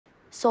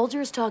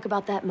Soldiers talk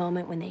about that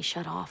moment when they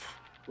shut off,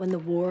 when the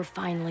war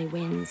finally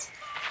wins.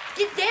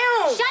 Get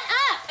down! Shut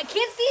up! I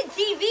can't see a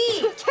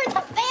TV! Turn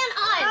the fan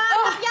on!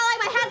 Stop yelling,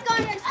 my head's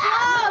going to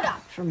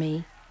explode! For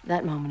me,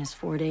 that moment is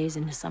 4 days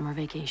into summer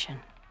vacation.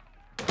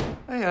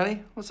 Hey,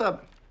 honey, what's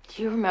up?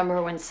 Do you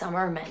remember when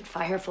summer meant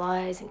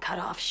fireflies and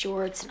cut-off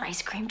shorts and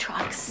ice cream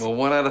trucks? Well,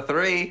 1 out of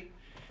 3.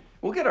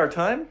 We'll get our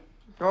time.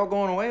 They're all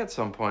going away at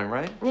some point,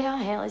 right? Yeah,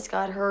 Haley's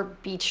got her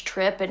beach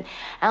trip, and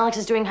Alex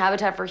is doing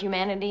Habitat for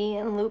Humanity,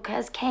 and Luke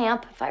has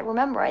camp. If I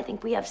remember, I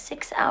think we have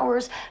 6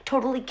 hours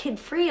totally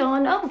kid-free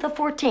on, the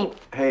 14th.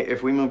 Hey,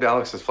 if we moved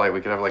Alex's flight,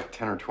 we could have like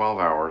 10 or 12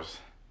 hours.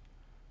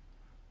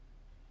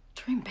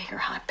 Dream bigger,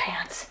 hot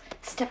pants.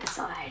 Step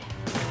aside.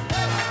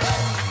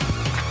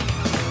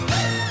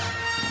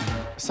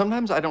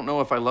 Sometimes I don't know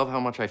if I love how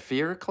much I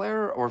fear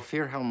Claire or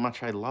fear how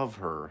much I love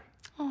her.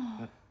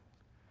 Oh.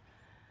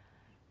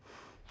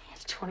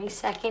 It's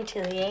 22nd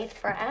to the 8th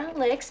for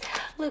Alex.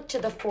 Luke to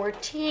the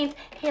 14th.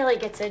 Haley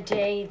gets a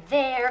day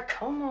there.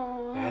 Come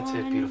on. That's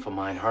it, beautiful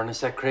mind. Harness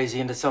that crazy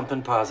into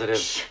something positive.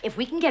 Shh. If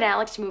we can get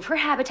Alex to move her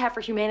Habitat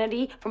for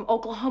Humanity from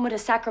Oklahoma to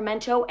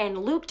Sacramento and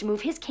Luke to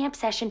move his camp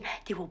session,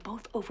 they will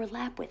both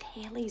overlap with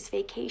Haley's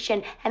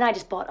vacation. And I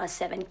just bought us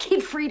 7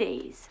 kid-free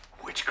days.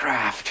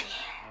 Witchcraft.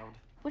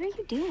 What are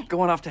you doing?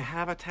 Going off to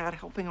Habitat,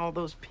 helping all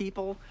those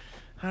people.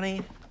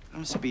 Honey,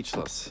 I'm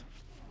speechless.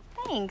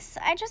 Thanks.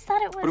 I just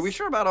thought it was... But are we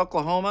sure about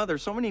Oklahoma?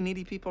 There's so many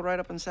needy people right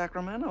up in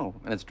Sacramento.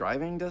 And it's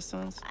driving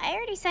distance. I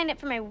already signed up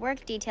for my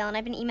work detail, and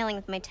I've been emailing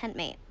with my tent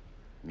mate.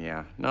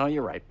 Yeah, no,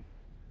 you're right.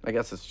 I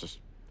guess it's just...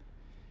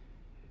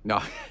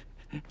 No,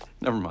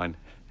 never mind.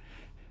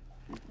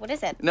 What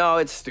is it? No,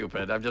 it's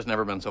stupid. I've just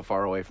never been so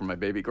far away from my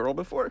baby girl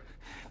before.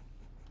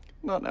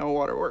 Not now,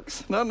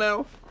 Waterworks. Not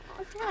now.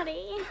 Oh,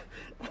 Daddy.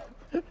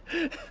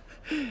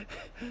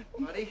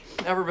 Buddy,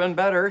 never been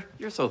better.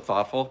 You're so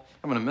thoughtful.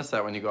 I'm gonna miss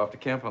that when you go off to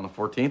camp on the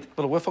 14th.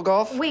 Little wiffle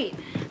golf? Wait,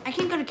 I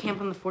can't go to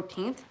camp on the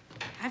 14th.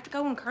 I have to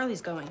go when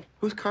Carly's going.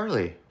 Who's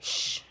Carly?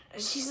 Shh.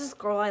 She's this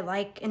girl I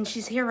like, and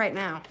she's here right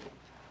now.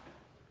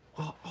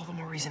 Well, all the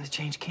more reason to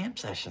change camp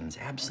sessions.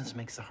 Absence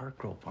makes the heart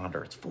grow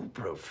fonder. It's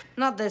foolproof.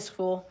 Not this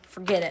fool.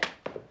 Forget it.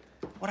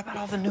 What about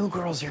all the new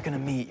girls you're gonna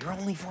meet? You're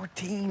only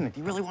 14. Do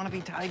you really want to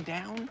be tied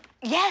down?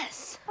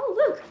 Yes. Oh,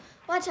 Luke,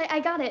 watch, I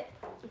got it.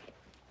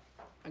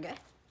 Okay.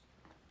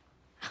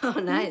 Oh,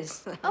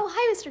 nice. Oh,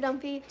 hi, Mr.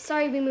 Dumpy.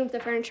 Sorry we moved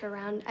the furniture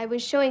around. I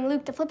was showing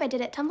Luke the flip I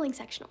did at tumbling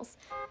sectionals.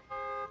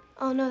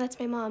 Oh, no, that's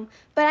my mom.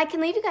 But I can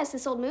leave you guys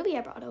this old movie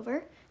I brought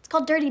over. It's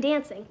called Dirty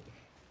Dancing.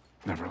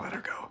 Never let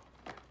her go.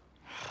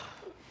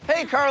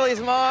 Hey,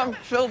 Carly's mom.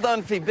 Phil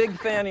Dunphy, big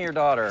fan of your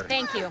daughter.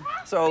 Thank you.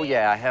 So,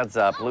 yeah, heads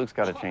up. Luke's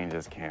got to change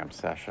his camp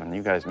session.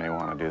 You guys may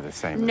want to do the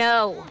same.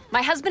 No.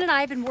 My husband and I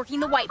have been working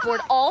the whiteboard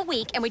all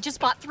week, and we just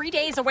bought 3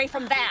 days away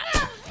from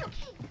that.